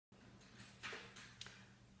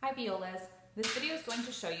Hi Violas. This video is going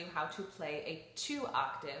to show you how to play a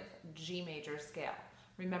 2-octave G major scale.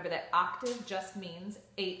 Remember that octave just means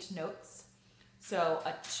 8 notes. So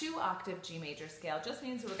a 2-octave G major scale just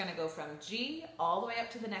means we're going to go from G all the way up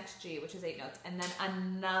to the next G, which is 8 notes, and then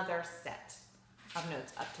another set of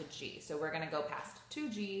notes up to G. So we're going to go past 2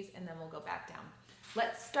 Gs and then we'll go back down.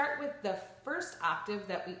 Let's start with the first octave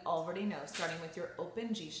that we already know, starting with your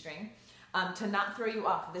open G string. To not throw you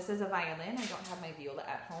off, this is a violin. I don't have my viola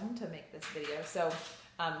at home to make this video, so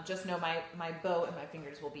just know my bow and my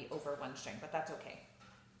fingers will be over 1 string, but that's okay.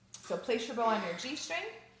 So place your bow on your G string,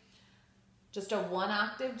 just a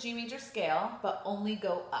 1-octave G major scale, but only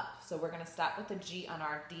go up. So we're going to stop with the G on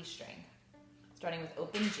our D string, starting with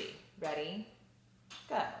open G. Ready?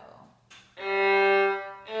 Go.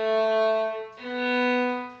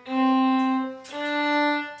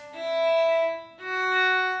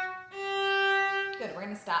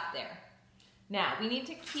 Stop there. Now we need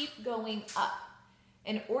to keep going up.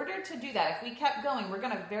 In order to do that, if we kept going, we're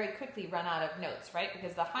going to very quickly run out of notes, right?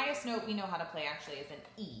 Because the highest note we know how to play actually is an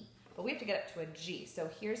E, but we have to get up to a G. So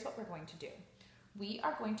here's what we're going to do. We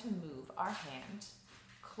are going to move our hand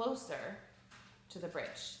closer to the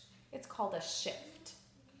bridge. It's called a shift.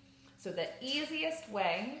 So the easiest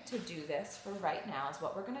way to do this for right now is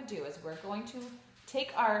what we're going to do is we're going to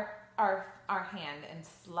take our hand and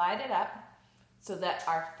slide it up so that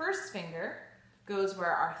our first finger goes where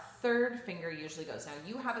our third finger usually goes. Now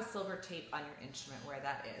you have a silver tape on your instrument where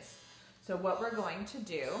that is. So what we're going to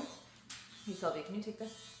do, hey Sylvia, can you take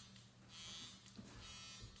this?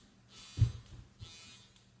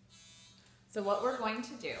 So what we're going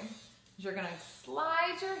to do is you're going to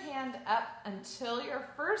slide your hand up until your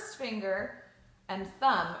first finger and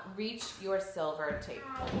thumb reach your silver tape.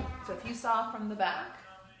 So if you saw from the back,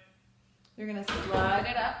 you're going to slide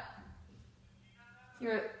it up.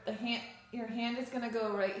 Your hand is going to go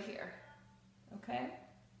right here, okay?